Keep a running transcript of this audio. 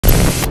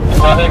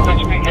Well, if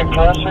it's we get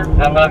closer,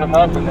 then let them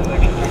up and then they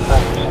can take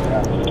back to something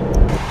else.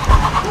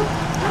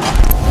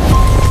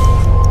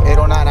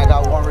 809, I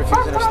got one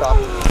refusing to stop.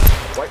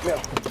 White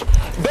male.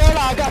 Bella,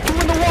 I got two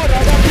in the water.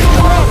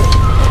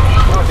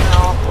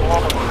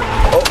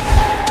 Oh.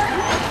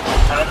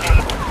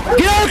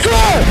 Get out of the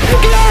car!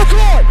 Get out of the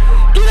car!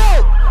 Get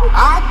out!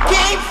 I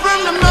came from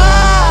the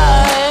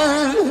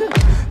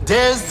mud.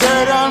 There's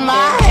dirt on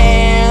my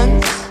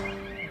hands.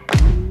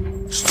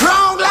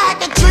 Strong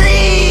like a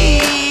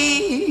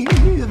tree.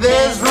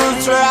 There's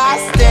roots where I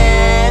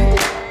stand.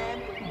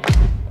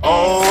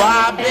 Oh,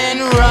 I've been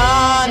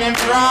running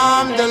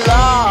from the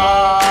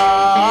law.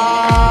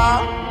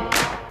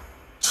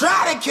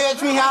 Try to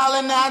catch me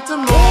howling at the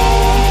moon.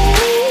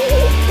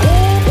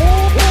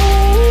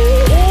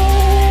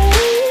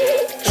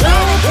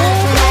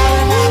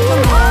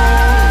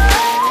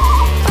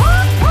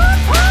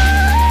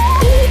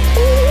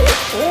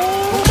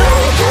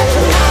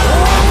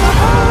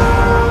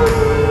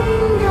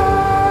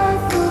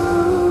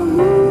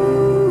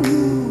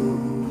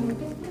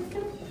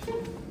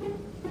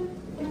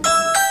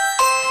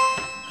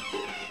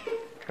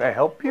 Can I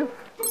help you?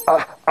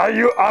 Are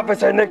you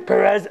Officer Nick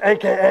Perez,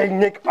 aka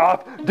Nick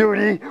Off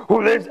Duty,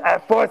 who lives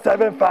at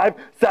 475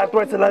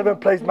 Southwest 11th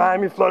Place,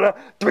 Miami, Florida,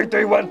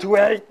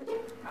 33128?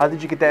 How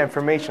did you get that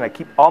information? I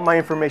keep all my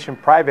information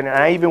private, and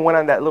I even went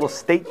on that little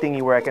state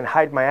thingy where I can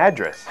hide my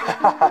address.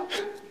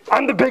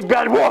 I'm the big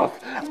bad wolf.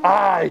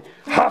 I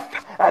huff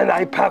and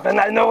I puff and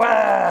I know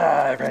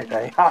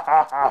everything.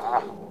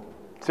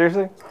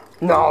 Seriously?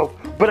 No,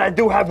 but I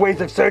do have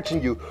ways of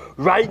searching you.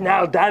 Right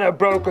now, data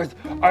brokers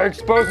are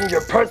exposing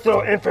your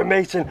personal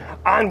information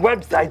on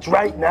websites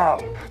right now.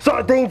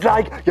 So things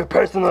like your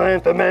personal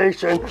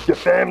information, your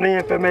family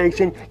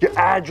information, your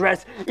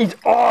address, it's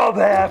all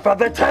there for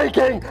the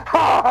taking.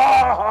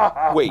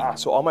 Wait,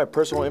 so all my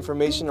personal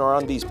information are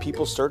on these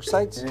people's search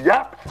sites?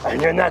 Yep,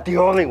 and you're not the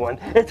only one.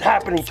 It's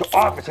happening to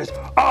officers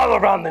all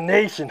around the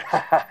nation.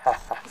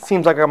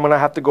 Seems like I'm gonna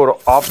have to go to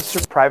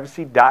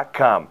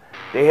officerprivacy.com.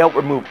 They help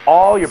remove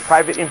all your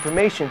private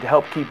information to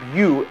help keep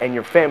you and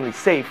your family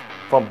safe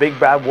from big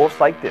bad wolves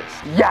like this.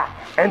 Yeah,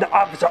 and the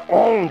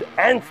officer-owned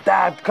and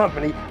staffed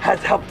company has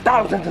helped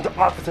thousands of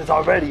officers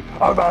already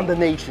around the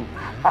nation.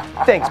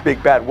 Thanks,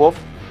 Big Bad Wolf.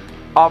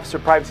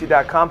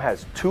 Officerprivacy.com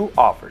has two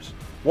offers.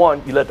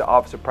 One, you let the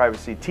Officer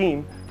Privacy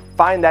team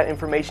find that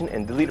information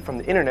and delete it from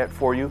the internet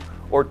for you.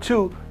 Or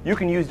two, you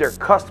can use their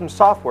custom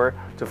software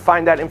to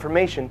find that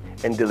information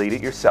and delete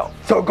it yourself.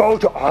 So go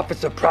to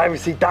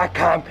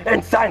officerprivacy.com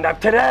and sign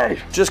up today.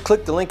 Just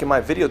click the link in my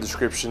video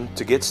description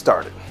to get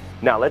started.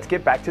 Now let's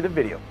get back to the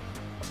video.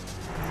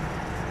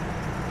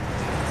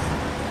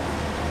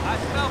 I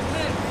smell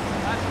pigs.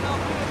 I smell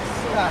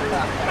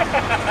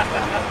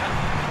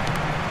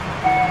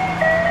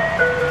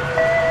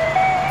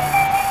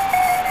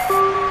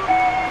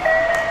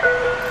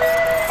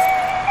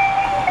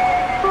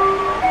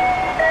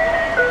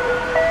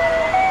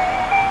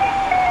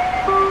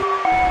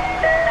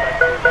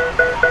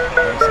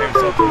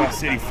To my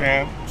city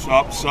fam.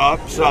 Sup.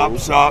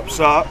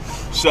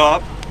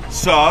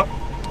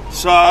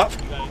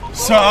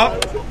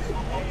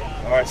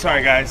 All right,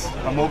 sorry guys,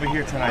 I'm over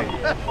here tonight.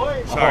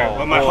 Sorry,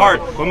 but my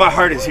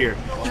heart is here.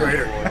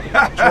 Traitor.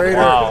 Traitor.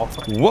 Wow.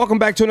 Welcome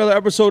back to another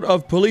episode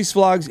of Police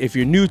Vlogs. If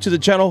you're new to the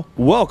channel,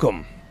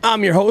 welcome.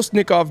 I'm your host,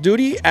 Nick Off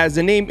Duty. As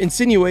the name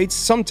insinuates,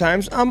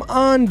 sometimes I'm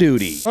on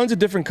duty. Tons of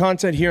different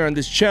content here on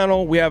this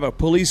channel. We have a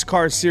police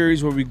car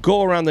series where we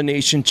go around the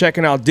nation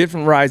checking out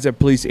different rides that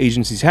police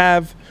agencies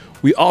have.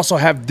 We also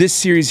have this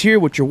series here,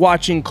 which you're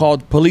watching,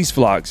 called Police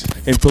Vlogs.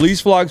 In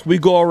Police Vlogs, we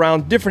go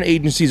around different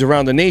agencies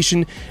around the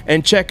nation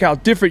and check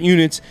out different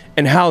units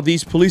and how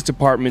these police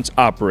departments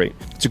operate.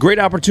 It's a great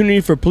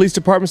opportunity for police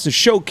departments to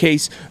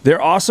showcase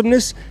their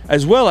awesomeness,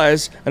 as well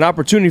as an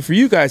opportunity for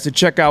you guys to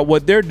check out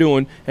what they're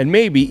doing and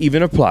maybe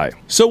even apply.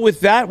 So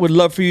with that, we'd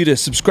love for you to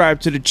subscribe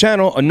to the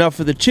channel. Enough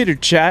of the chitter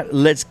chat.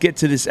 Let's get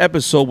to this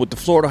episode with the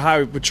Florida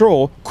Highway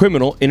Patrol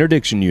Criminal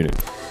Interdiction Unit.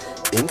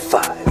 In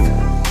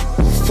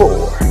 5,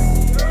 4,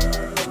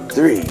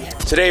 3.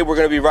 Today we're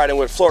going to be riding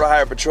with Florida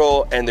Highway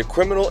Patrol and the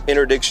Criminal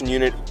Interdiction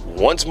Unit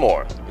once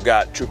more. We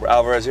got Trooper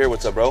Alvarez here.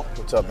 What's up, bro?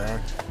 What's up,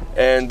 man?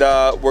 And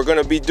we're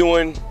going to be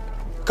doing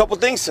a couple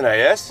things tonight,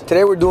 yes?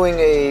 Today we're doing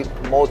a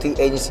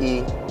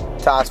multi-agency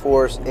task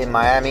force in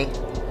Miami,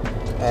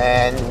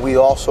 and we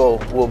also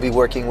will be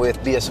working with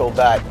BSO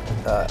BAT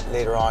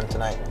later on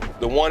tonight.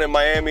 The one in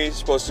Miami is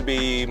supposed to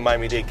be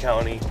Miami-Dade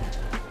County,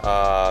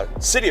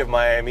 City of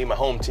Miami, my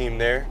home team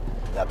there.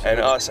 Absolutely. And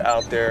us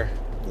out there.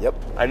 Yep.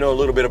 I know a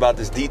little bit about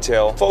this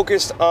detail.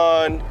 Focused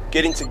on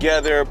getting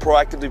together,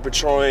 proactively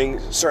patrolling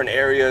certain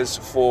areas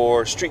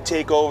for street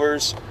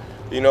takeovers.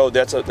 You know,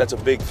 that's a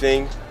big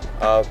thing.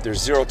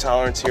 There's zero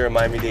tolerance here in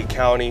Miami-Dade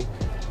County.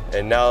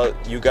 And now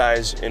you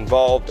guys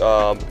involved,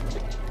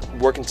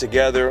 working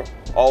together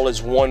all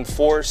as one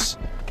force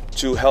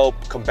to help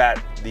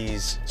combat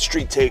these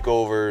street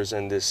takeovers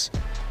and this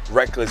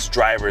reckless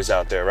drivers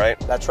out there, right?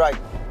 That's right.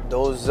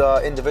 Those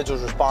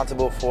individuals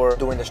responsible for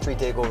doing the street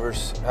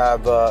takeovers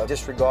have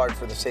disregard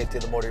for the safety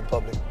of the motoring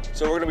public.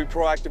 So we're going to be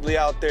proactively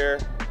out there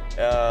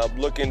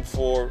looking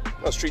for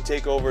street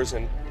takeovers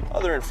and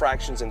other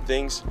infractions and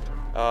things.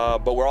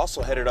 But we're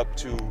also headed up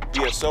to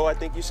BSO, I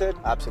think you said?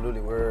 Absolutely.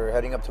 We're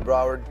heading up to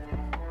Broward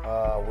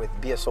with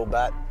BSO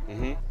BAT.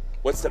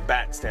 What's the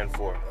BAT stand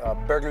for?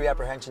 Burglary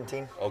Apprehension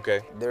Team.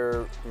 Okay.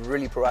 They're a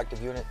really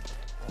proactive unit,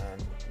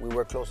 and we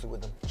work closely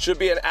with them. Should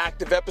be an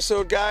active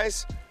episode,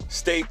 guys.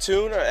 Stay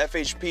tuned. Our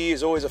FHP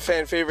is always a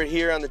fan favorite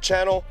here on the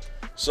channel.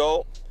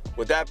 So,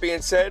 with that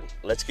being said,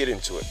 let's get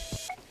into it.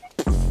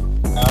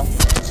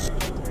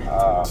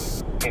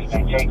 If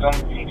they take them,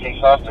 he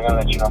takes off, they're gonna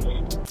let you know.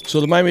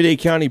 So the Miami-Dade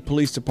County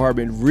Police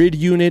Department RID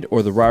unit,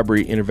 or the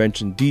Robbery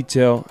Intervention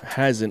Detail,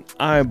 has an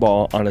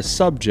eyeball on a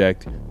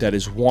subject that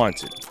is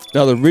wanted.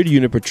 Now the RID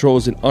unit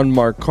patrols an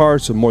unmarked car,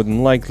 so more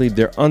than likely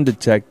they're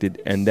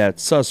undetected and that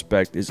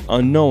suspect is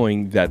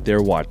unknowing that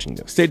they're watching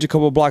them. Stage a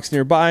couple blocks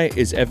nearby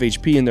is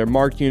FHP and their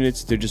marked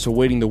units. They're just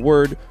awaiting the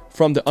word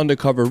from the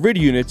undercover RID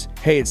units,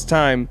 hey, it's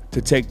time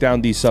to take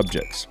down these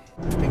subjects.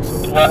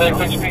 Now they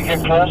FHP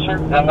get closer,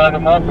 they'll light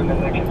them up and then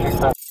they can take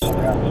them down.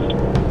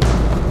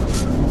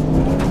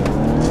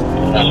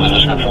 That's the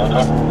description,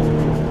 okay?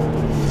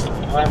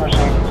 Driver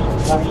saying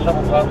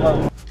 47 Plaza,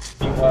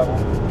 2 level.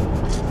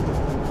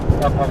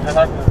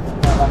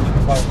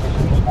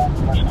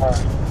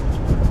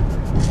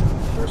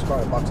 First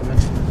car, box them in.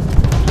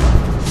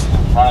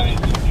 One of these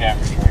two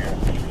cameras right here.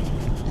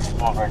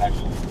 One right next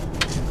to them.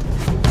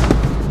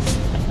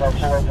 That's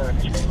right there in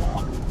the street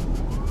now.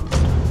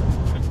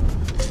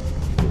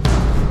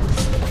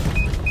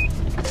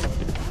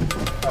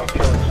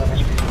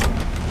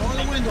 Roll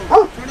the window,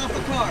 turn off the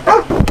car.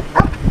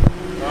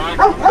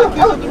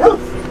 Keys on the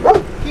roof.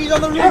 Keys on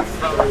the roof.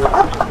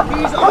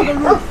 Keys on the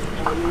roof.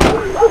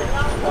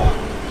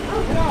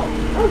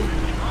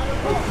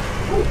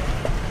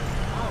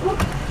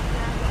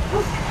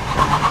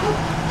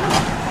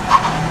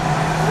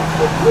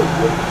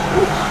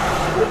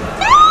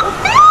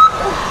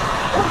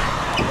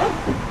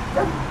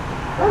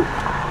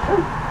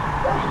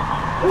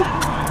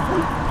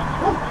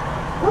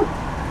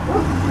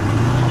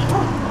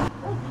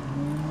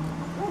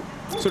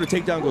 So the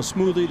takedown goes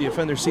smoothly. The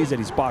offender sees that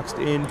he's boxed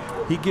in.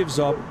 He gives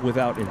up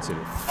without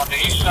incident. On the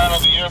east side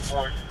of the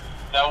airport,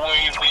 that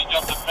way if they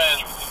jump the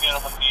fence, we can get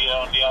them on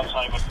the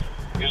outside. But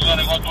he's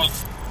gonna go to,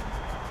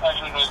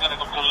 actually no, he's gonna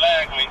go to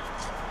Langley.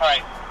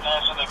 Alright,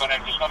 that's on the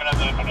connector. He's coming out to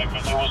the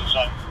connector. There was a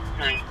sign.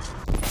 Period.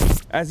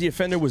 As the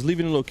offender was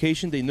leaving the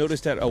location, they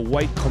noticed that a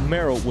white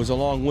Camaro was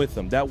along with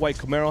them. That white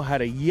Camaro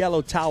had a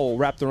yellow towel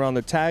wrapped around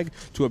the tag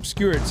to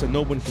obscure it so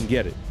no one can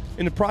get it.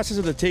 In the process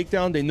of the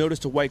takedown, they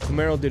noticed a white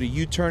Camaro did a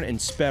U-turn and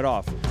sped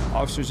off.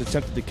 Officers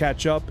attempted to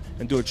catch up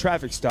and do a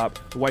traffic stop.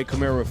 The white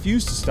Camaro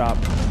refused to stop,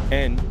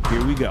 and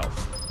here we go.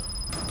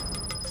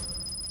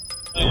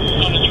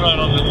 On the right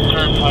on the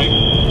turnpike.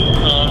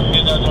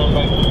 Get that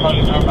turnpike.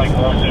 Probably turnpike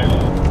right there.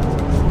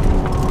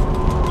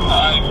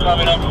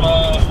 Coming up,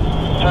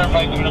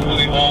 turnpike coming up to the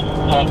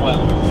southwest.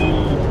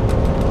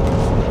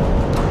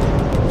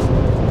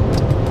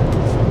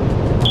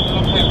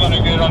 Looks like it's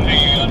gonna get on the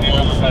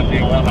overpass, the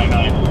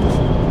 199.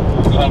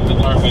 Off the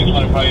turnpike, it's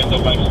gonna probably end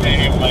up by the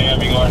stadium,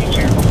 Miami Gardens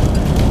here.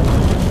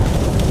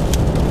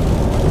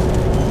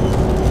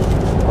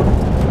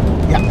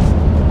 Yeah.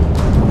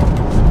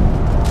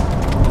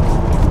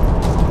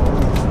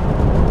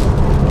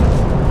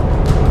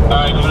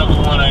 Alright, coming up to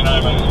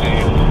 199 by the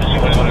stadium. Let's see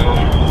what's gonna go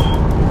here.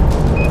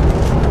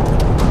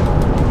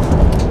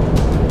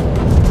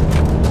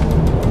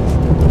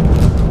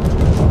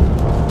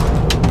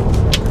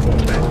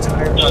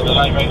 The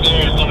light right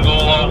there is gonna go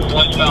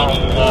westbound,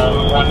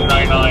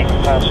 199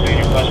 past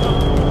Stadium westbound.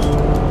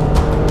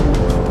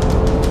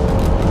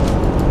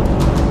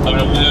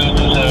 Coming up to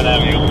 7th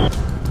Avenue.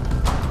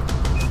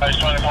 Alright,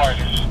 20 cars.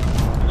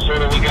 Sir,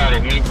 we got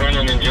it. Me,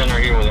 Brennan, and Jen are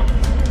here with him.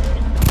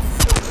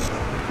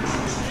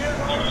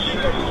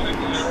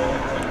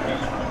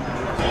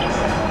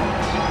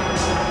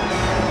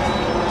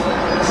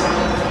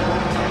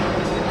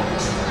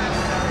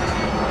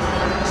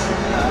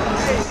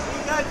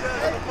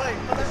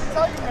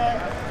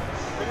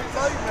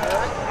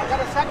 I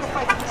gotta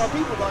sacrifice a few more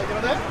people, though, you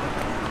know that?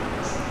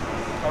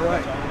 All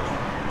right.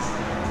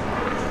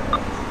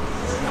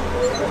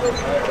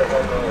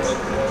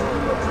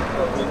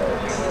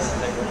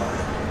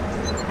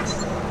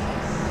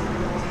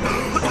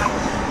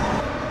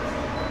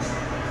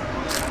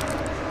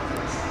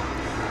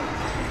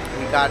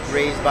 We got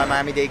raised by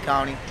Miami-Dade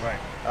County. Right.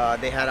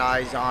 They had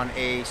eyes on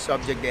a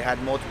subject. They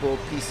had multiple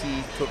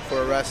PC took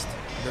for arrest.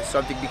 The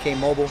subject became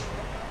mobile.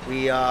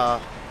 We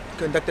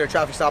conducted a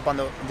traffic stop on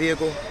the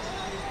vehicle,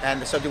 and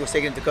the subject was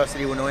taken into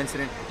custody with no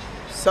incident.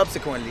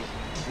 Subsequently,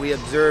 we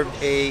observed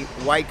a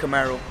white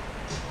Camaro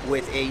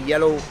with a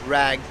yellow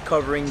rag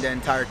covering the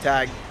entire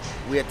tag.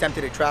 We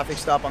attempted a traffic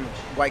stop on the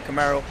white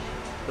Camaro.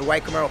 The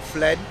white Camaro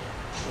fled.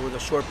 It was a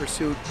short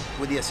pursuit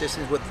with the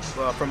assistance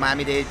from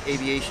Miami-Dade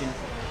Aviation.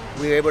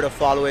 we were able to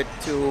follow it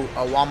to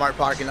a Walmart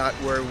parking lot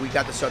where we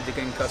got the subject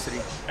in custody.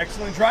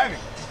 Excellent driving.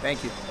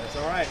 Thank you. That's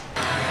all right.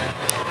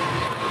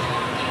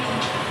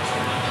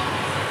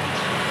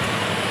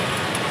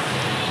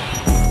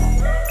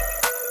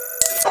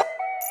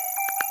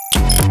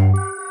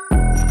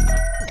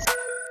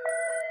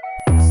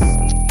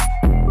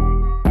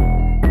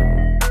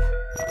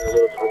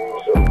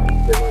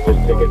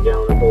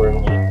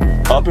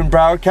 Up in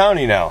Broward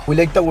County now. We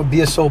linked up with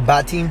BSO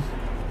BAT team,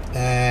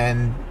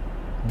 and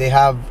they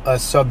have a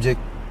subject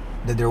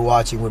that they're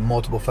watching with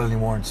multiple felony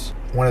warrants.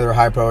 One of their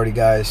high priority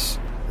guys,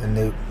 and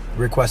they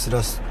requested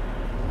us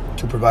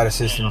to provide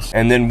assistance.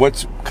 And then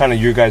what's kind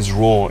of your guys'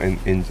 role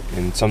in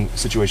some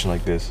situation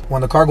like this?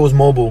 When the car goes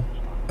mobile,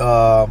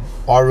 our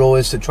role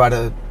is to try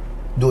to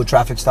do a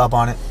traffic stop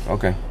on it.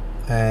 Okay.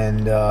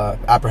 And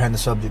apprehend the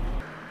subject.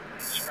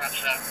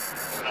 Scratch that.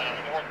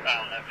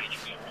 Northbound, that means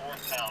you go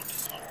northbound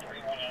on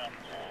 31,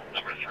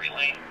 number 3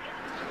 lane.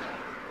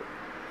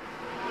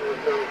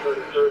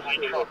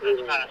 White truck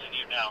that's passing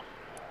you now.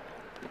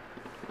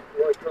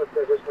 White truck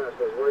that just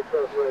passed us. White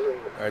truck right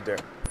lane. Right there.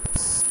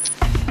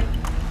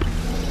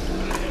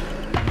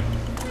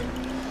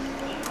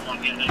 I'm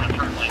getting in the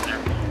front lane there.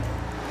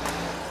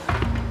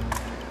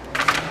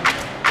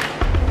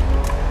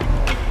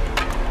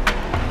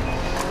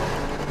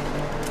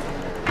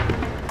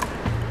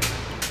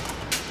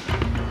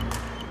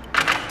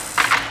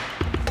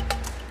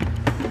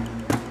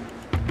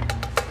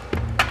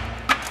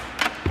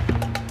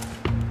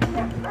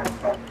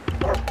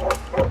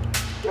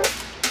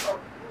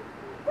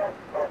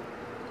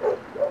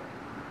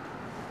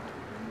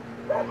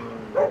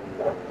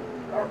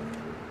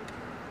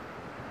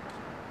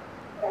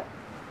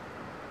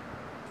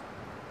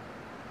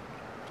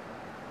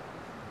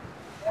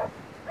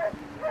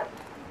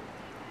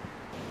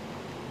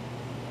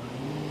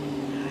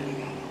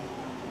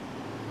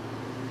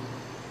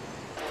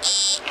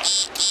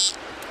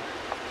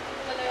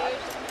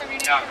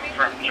 Yeah,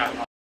 confirmed,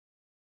 yeah.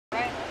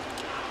 Right.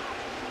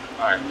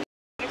 Alright.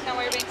 Understand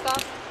why you're being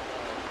stopped?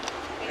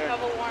 You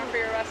have a warrant for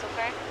your arrest,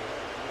 okay?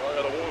 Well, I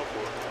got a warrant for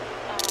it.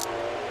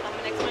 I'm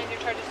going to explain your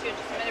charges to you in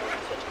just a minute. We're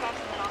going to switch cops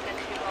and then I'll get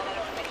you all that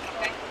information,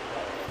 okay?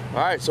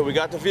 All right, so we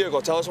got the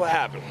vehicle. Tell us what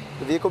happened.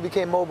 The vehicle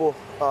became mobile.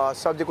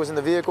 Subject was in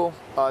the vehicle.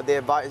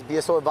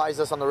 BSO advised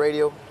us on the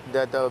radio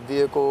that the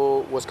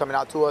vehicle was coming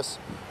out to us.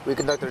 We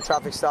conducted a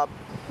traffic stop.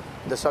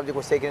 The subject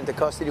was taken into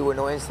custody with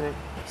no incident.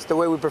 It's the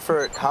way we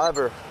prefer it.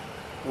 However,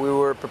 we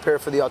were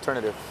prepared for the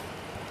alternative.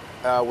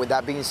 With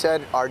that being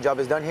said, our job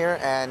is done here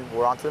and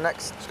we're on to the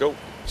next. Let's go.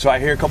 So I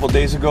hear a couple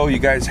days ago you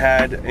guys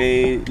had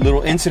a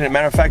little incident.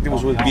 Matter of fact, it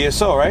was with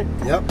BSO, right?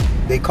 Yep.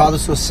 They called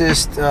us to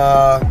assist.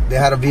 They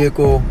had a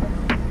vehicle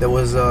that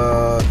was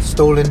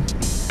stolen,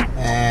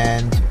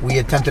 and we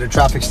attempted a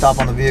traffic stop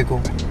on the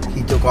vehicle.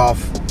 He took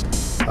off.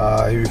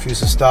 He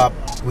refused to stop.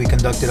 We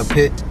conducted a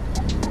pit,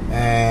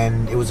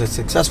 and it was a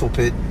successful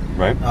pit.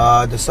 Right.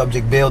 The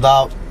subject bailed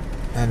out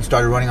and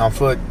started running on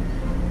foot.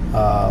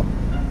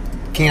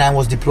 K9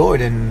 was deployed,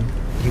 and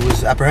he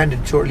was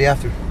apprehended shortly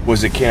after.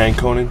 Was it K9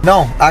 Conan?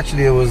 No,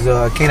 actually it was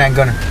K9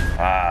 Gunner.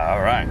 Ah,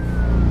 all right.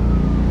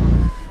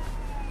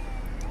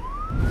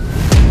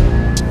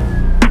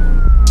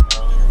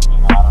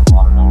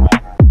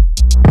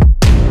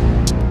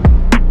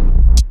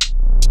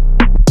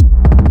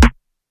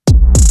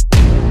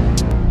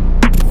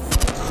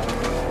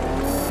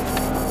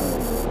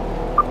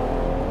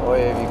 Oh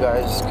yeah, if you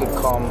guys could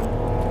come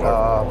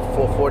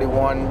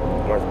 441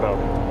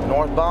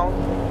 northbound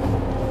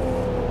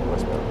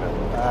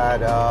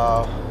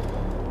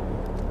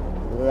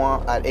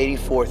at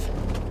 84th.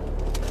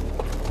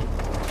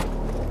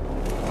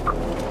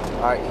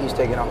 All right, he's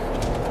taking off.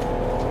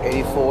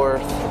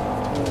 84th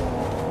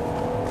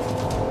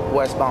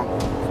westbound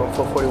from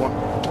 441.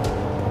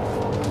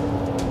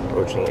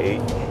 Approaching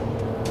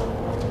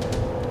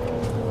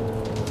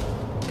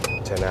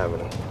 10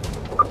 Avenue.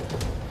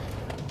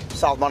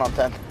 Southbound on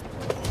 10th.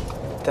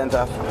 10th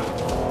Ave.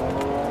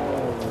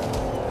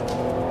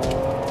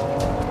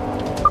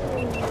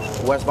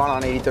 Westbound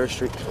on 83rd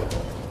Street.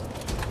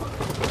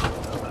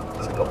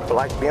 It's like a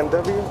black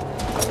BMW.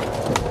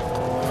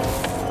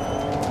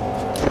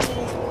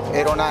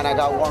 809, I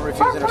got one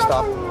refusing to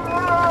stop.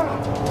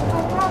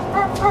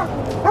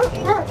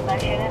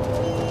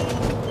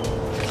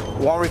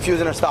 One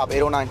refusing to stop,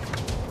 809.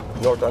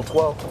 North on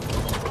 12.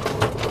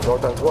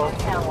 North on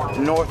 12.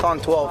 North on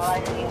 12.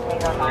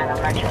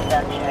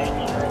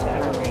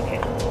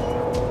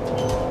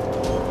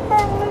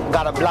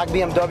 Got a black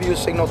BMW,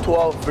 signal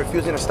 12,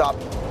 refusing to stop.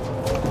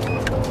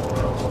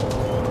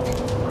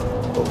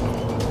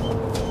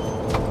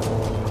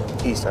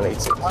 East on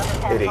 86.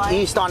 88.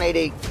 East on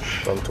 88.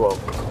 From 12.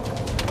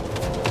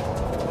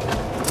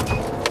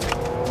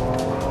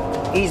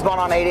 Eastbound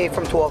on 88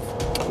 from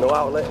 12. No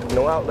outlet.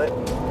 No outlet.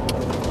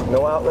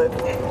 No outlet.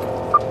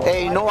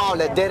 Hey, no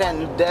outlet. Dead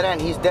end. Dead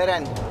end. He's dead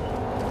end.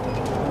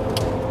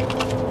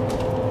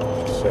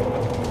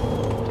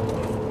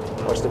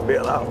 Watch the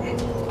bail out.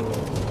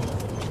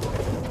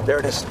 There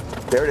it is.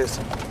 There it is.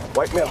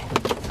 White male.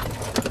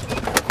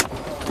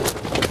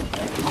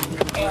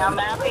 I'm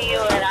after you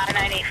at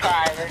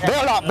I-95.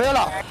 Bail out, bail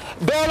out.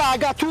 Bail out, I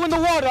got 2 in the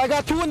water, I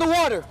got 2 in the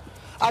water.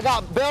 I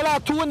got bail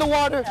out, 2 in the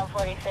water.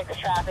 46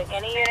 traffic.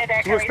 Any unit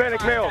that Two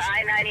Hispanic males.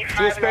 I-95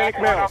 Two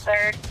Hispanic males.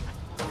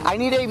 I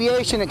need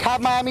aviation and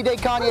have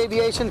Miami-Dade County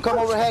Aviation come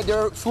overhead.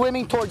 They're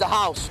swimming towards the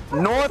house.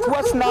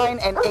 Northwest 9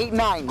 and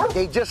 89.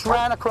 They just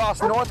ran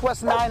across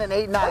Northwest 9 and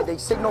 89. They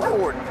signal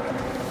forward.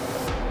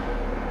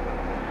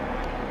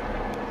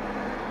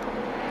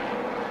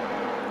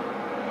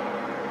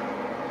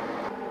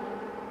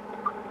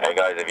 Hey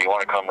guys, if you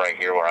want to come right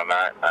here where I'm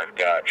at, I've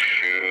got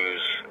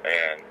shoes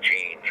and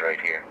jeans right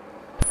here.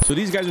 So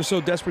these guys are so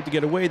desperate to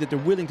get away that they're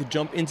willing to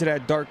jump into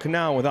that dark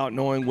canal without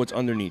knowing what's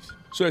underneath.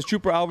 So as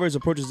Trooper Alvarez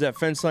approaches that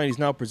fence line, he's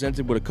now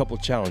presented with a couple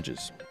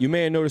challenges. You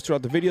may have noticed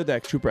throughout the video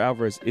that Trooper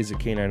Alvarez is a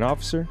canine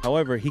officer.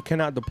 However, he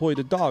cannot deploy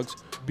the dogs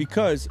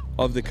because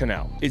of the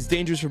canal. It's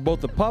dangerous for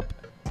both the pup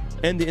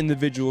and the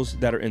individuals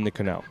that are in the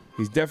canal.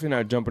 He's definitely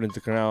not jumping into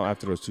the canal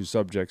after those 2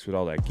 subjects with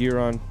all that gear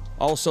on.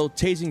 Also,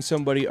 tasing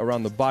somebody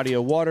around the body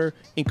of water,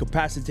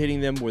 incapacitating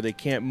them where they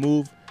can't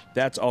move,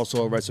 that's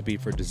also a recipe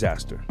for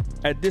disaster.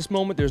 At this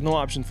moment, there's no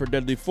option for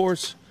deadly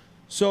force,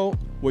 so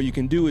what you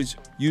can do is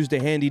use the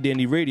handy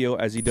dandy radio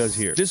as he does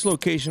here. This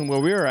location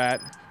where we're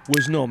at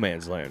was no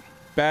man's land.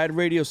 Bad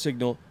radio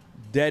signal,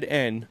 dead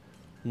end,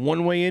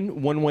 one way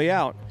in, one way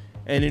out,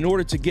 and in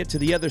order to get to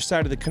the other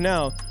side of the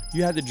canal,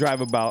 you had to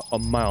drive about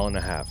 1.5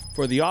 miles.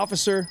 For the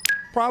officer,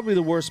 probably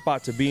the worst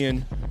spot to be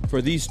in.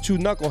 For these 2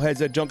 knuckleheads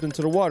that jumped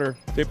into the water,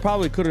 they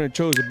probably couldn't have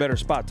chose a better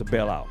spot to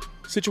bail out.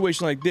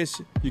 Situation like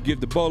this, you give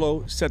the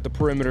bolo, set the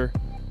perimeter,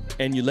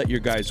 and you let your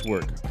guys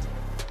work.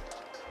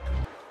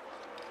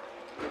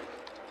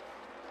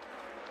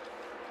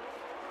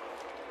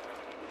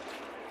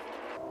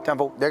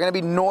 Temple, they're gonna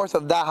be north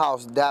of that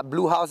house. That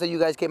blue house that you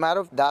guys came out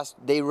of,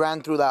 they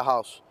ran through that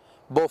house.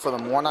 Both of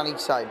them, 1 on each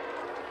side.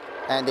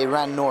 And they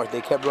ran north,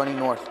 they kept running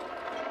north.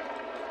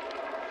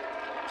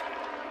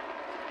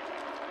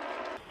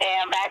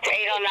 And back to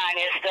 809,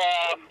 is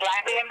the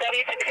black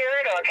BMW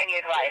secured or can you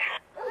advise?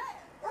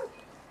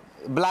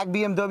 Black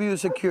BMW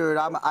is secured,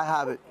 I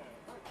have it.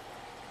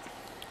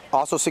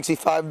 Also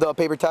 65, the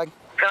paper tag.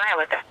 Go ahead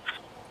with that.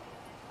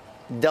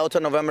 Delta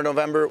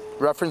November,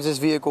 reference this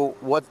vehicle.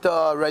 What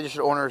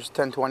registered owner is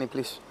 1020,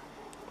 please?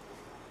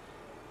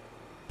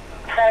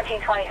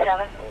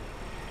 1727.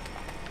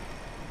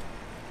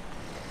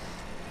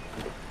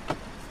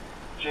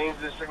 Change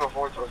this signal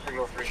 4 to a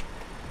signal 3.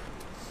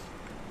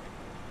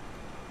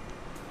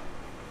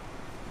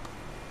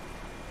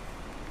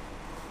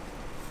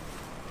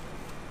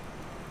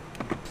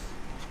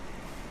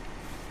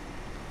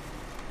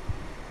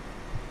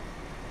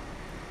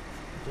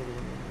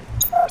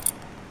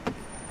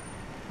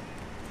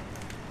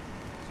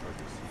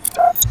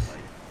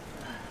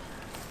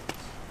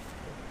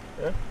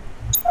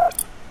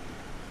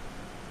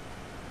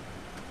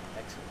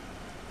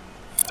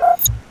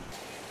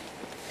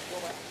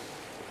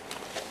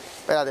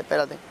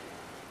 Espérate.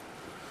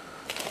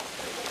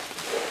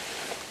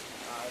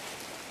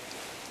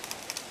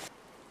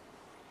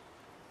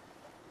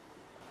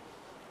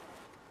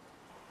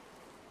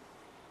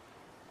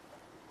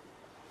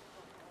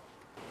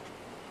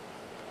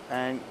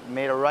 And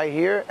made a right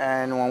here,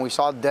 and when we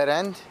saw dead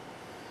end,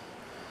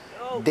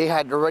 they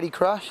had already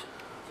crashed.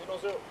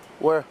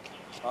 Where?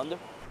 Under.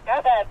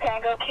 Got that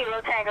Tango Kilo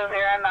Tango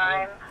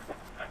 09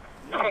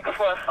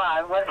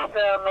 645. What's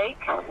the make?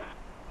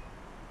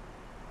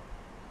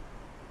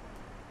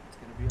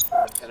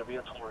 It's gonna be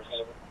a Taurus.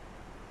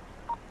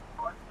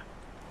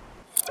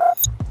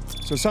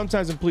 So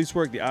sometimes in police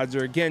work, the odds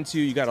are against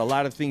you. You got a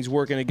lot of things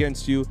working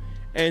against you,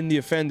 and the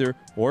offender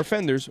or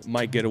offenders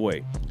might get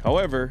away.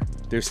 However,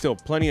 there's still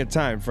plenty of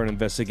time for an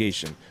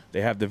investigation.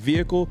 They have the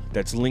vehicle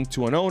that's linked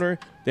to an owner.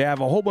 They have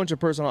a whole bunch of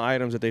personal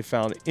items that they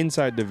found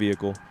inside the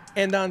vehicle.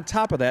 And on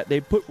top of that, they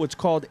put what's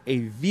called a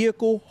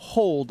vehicle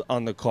hold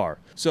on the car.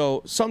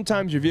 So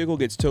sometimes your vehicle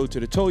gets towed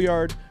to the tow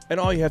yard, and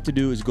all you have to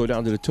do is go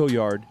down to the tow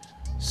yard,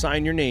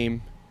 sign your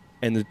name,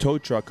 and the tow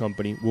truck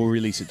company will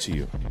release it to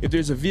you. If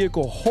there's a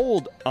vehicle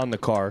hold on the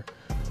car,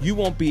 you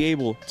won't be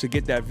able to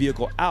get that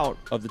vehicle out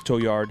of the tow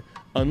yard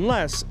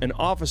unless an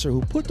officer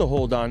who put the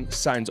hold on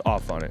signs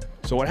off on it.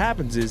 So what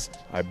happens is,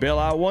 I bail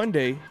out one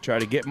day, try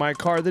to get my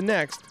car the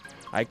next,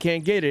 I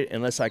can't get it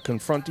unless I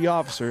confront the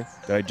officer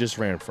that I just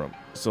ran from.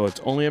 So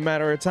it's only a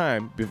matter of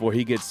time before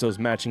he gets those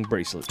matching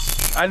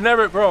bracelets. I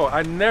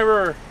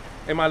never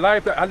in my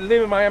life, I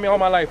live in Miami all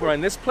my life, bro.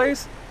 In this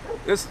place,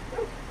 it's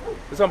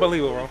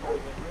unbelievable, bro.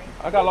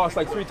 I got lost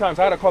like 3 times.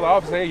 I had to call the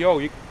officer, hey, yo,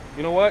 you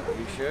know what?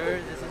 You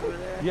sure this is where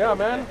they're at? Yeah,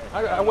 man.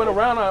 I went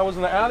around, I was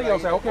in the alley, I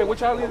was like, okay,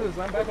 which alley is this?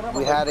 I'm backing up.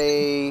 We had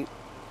a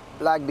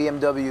black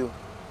BMW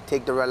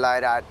take the red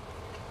light at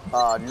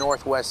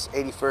Northwest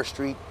 81st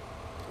Street,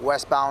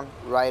 westbound,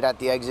 right at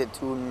the exit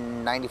to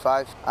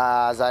 95.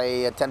 As I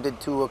attempted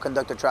to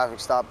conduct a traffic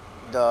stop,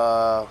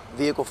 the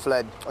vehicle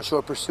fled. A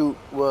short pursuit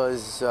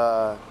was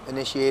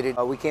initiated.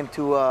 We came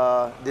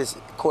to this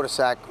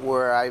cul-de-sac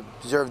where I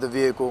observed the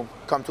vehicle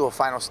come to a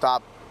final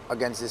stop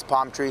against this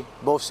palm tree.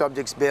 Both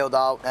subjects bailed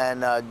out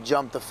and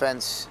jumped the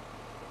fence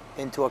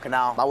into a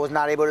canal. I was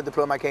not able to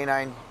deploy my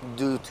canine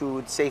due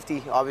to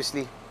safety,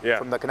 obviously,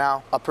 from the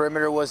canal. A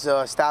perimeter was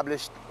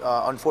established.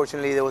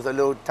 Unfortunately, there was a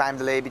little time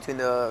delay between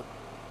the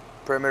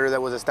perimeter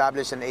that was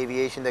established and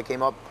aviation that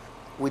came up.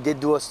 We did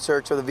do a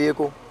search of the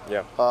vehicle.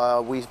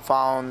 We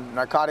found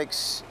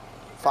narcotics,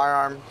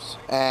 firearms,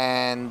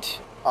 and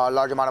a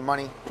large amount of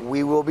money.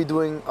 We will be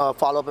doing a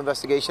follow-up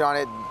investigation on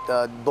it.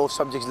 Both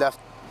subjects left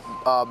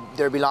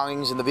their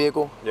belongings in the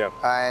vehicle,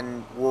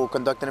 and we'll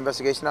conduct an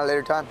investigation at a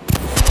later time.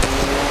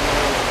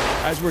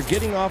 As we're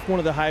getting off one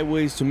of the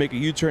highways to make a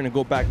U-turn and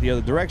go back the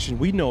other direction,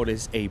 we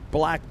notice a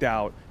blacked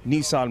out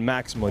Nissan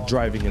Maxima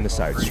driving in the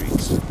side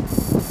streets.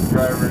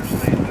 Drivers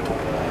lead to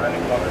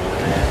running colors.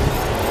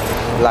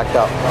 Blacked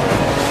out.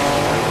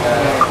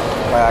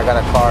 I got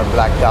a car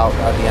blacked out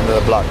at the end of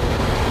the block.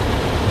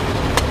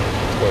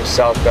 We're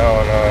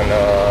southbound on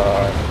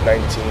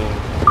 19.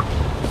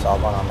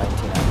 Southbound on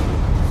 19.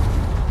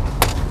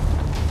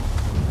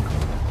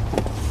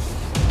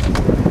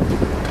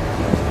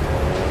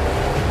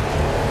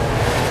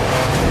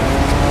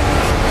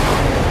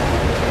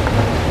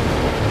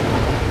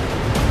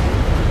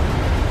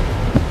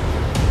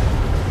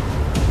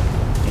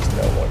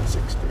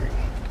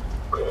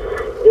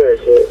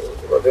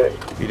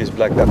 He just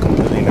blacked out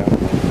completely now.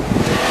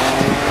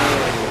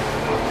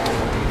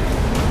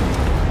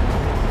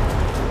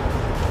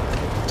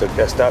 Took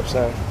that stop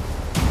sign.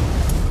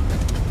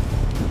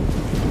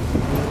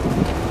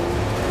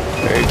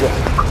 There you go.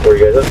 Where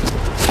you guys at?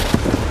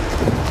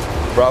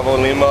 Bravo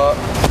Lima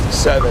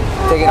 7.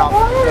 Taking off,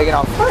 taking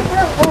off.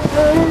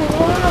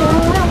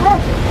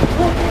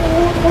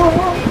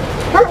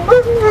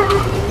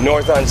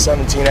 North on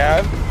 17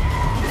 Ave.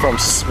 From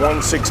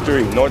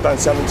 163, north on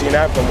 17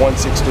 Ave from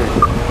 163.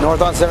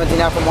 North on 17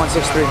 Ave from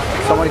 163.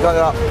 Somebody cut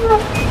it up.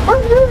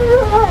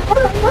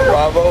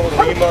 Bravo,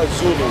 Lima,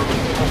 Zulu.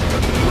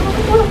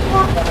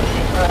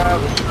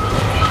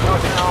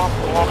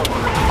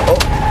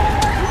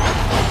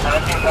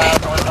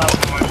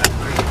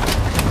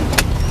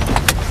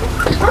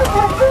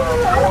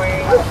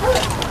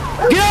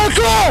 Get out of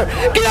the car!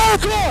 Get out of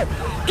the car!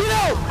 Get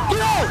out!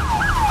 Get out!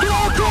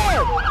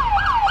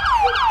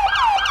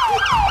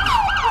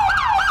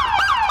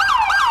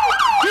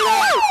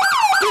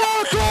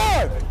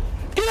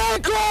 Get out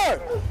of the car!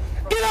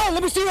 Get out!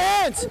 Let me see your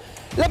hands!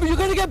 You're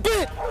gonna get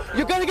bit!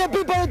 You're gonna get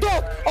bit by the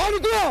dog! On the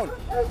ground!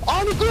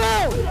 On the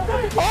ground!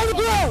 On the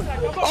ground!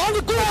 On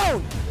the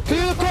ground!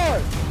 Clear the car!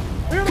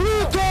 Clear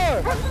the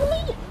car!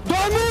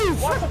 Don't move!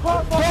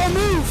 Don't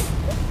move!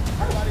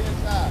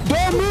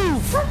 Don't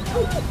move!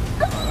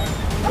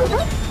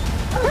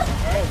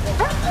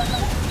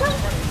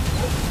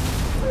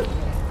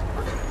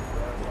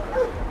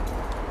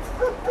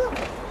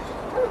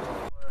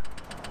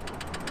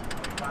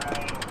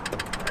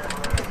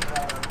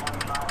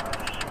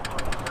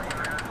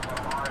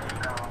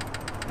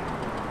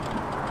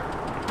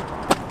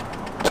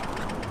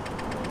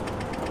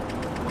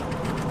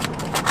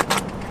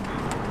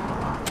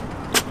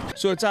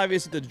 So it's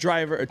obvious that the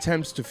driver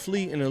attempts to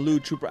flee and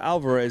elude Trooper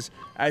Alvarez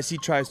as he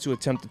tries to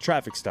attempt a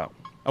traffic stop.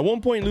 At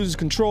one point, he loses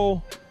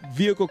control,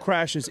 vehicle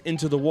crashes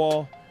into the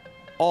wall,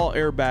 all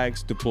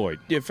airbags deployed.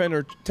 The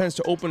offender tends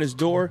to open his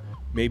door,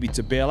 maybe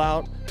to bail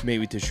out,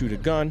 maybe to shoot a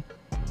gun.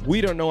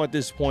 We don't know at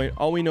this point.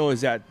 All we know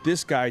is that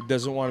this guy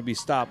doesn't want to be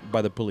stopped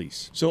by the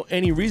police. So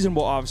any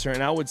reasonable officer,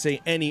 and I would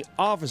say any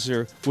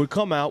officer, would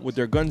come out with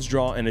their guns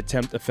drawn and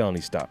attempt a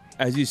felony stop.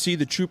 As you see,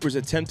 the troopers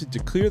attempted to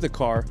clear the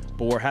car,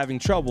 but were having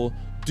trouble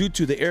due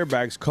to the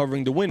airbags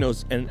covering the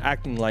windows and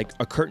acting like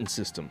a curtain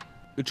system.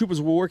 The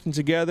troopers were working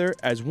together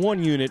as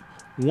one unit,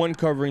 one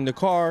covering the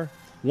car,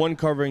 one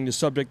covering the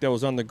subject that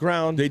was on the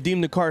ground. They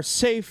deemed the car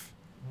safe,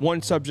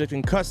 one subject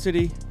in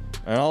custody,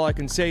 and all I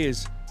can say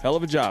is, hell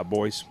of a job,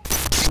 boys.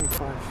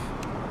 25.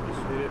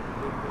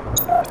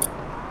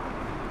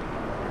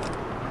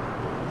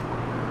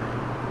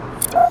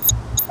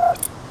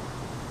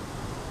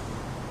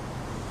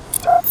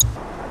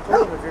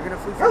 If you're gonna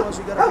flee from us,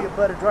 you gotta be a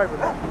better driver,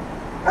 man.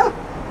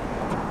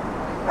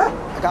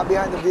 I got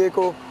behind the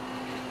vehicle.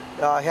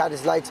 He had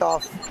his lights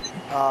off.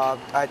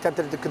 I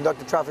attempted to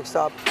conduct a traffic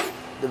stop.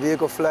 The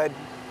vehicle fled.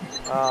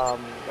 A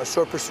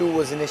short pursuit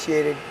was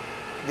initiated.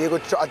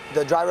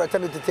 The driver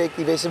attempted to take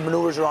evasive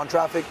maneuvers around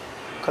traffic,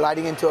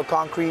 colliding into a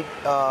concrete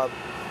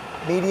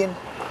median,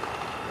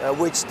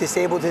 which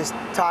disabled his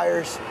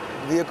tires.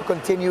 The vehicle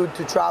continued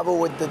to travel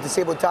with the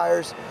disabled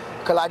tires,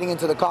 colliding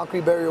into the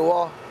concrete barrier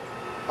wall.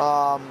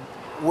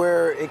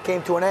 Where it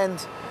came to an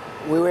end,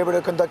 we were able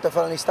to conduct a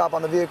felony stop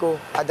on the vehicle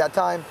at that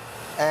time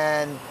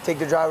and take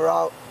the driver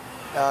out.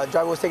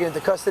 Driver was taken into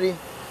custody.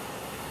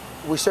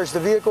 We searched the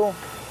vehicle.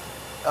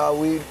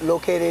 We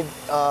located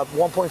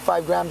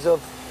 1.5 grams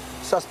of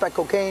suspect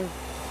cocaine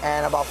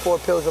and about 4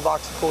 pills of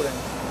oxycodone.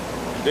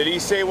 Did he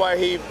say why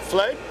he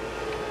fled?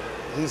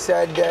 He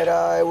said that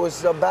it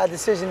was a bad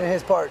decision in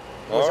his part,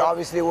 which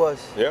obviously it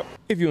was. Yep.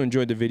 If you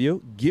enjoyed the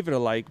video, give it a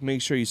like.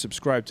 Make sure you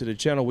subscribe to the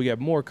channel. We have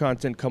more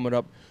content coming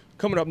up.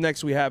 Coming up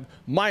next, we have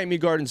Miami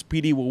Gardens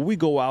PD, where we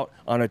go out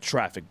on a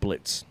traffic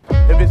blitz.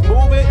 If it's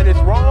moving and it's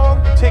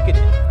wrong, ticket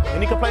it.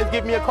 Any complaints,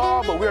 give me a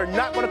call, but we're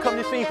not going to come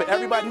to the scene for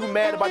everybody who's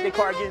mad about their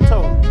car getting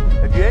towed.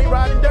 If you ain't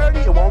riding dirty,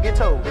 it won't get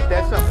towed. It's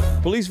that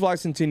simple. Police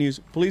Vlogs continues,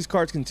 Police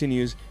Cards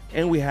continues,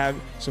 and we have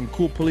some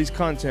cool police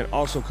content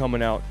also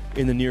coming out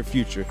in the near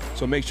future.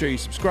 So make sure you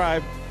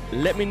subscribe.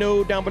 Let me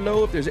know down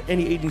below if there's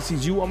any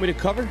agencies you want me to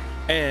cover,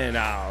 and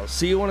I'll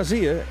see you when I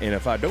see you. And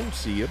if I don't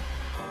see you,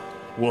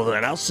 well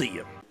then I'll see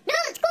you.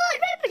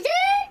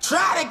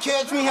 Try to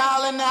catch me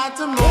howling at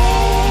the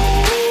moon.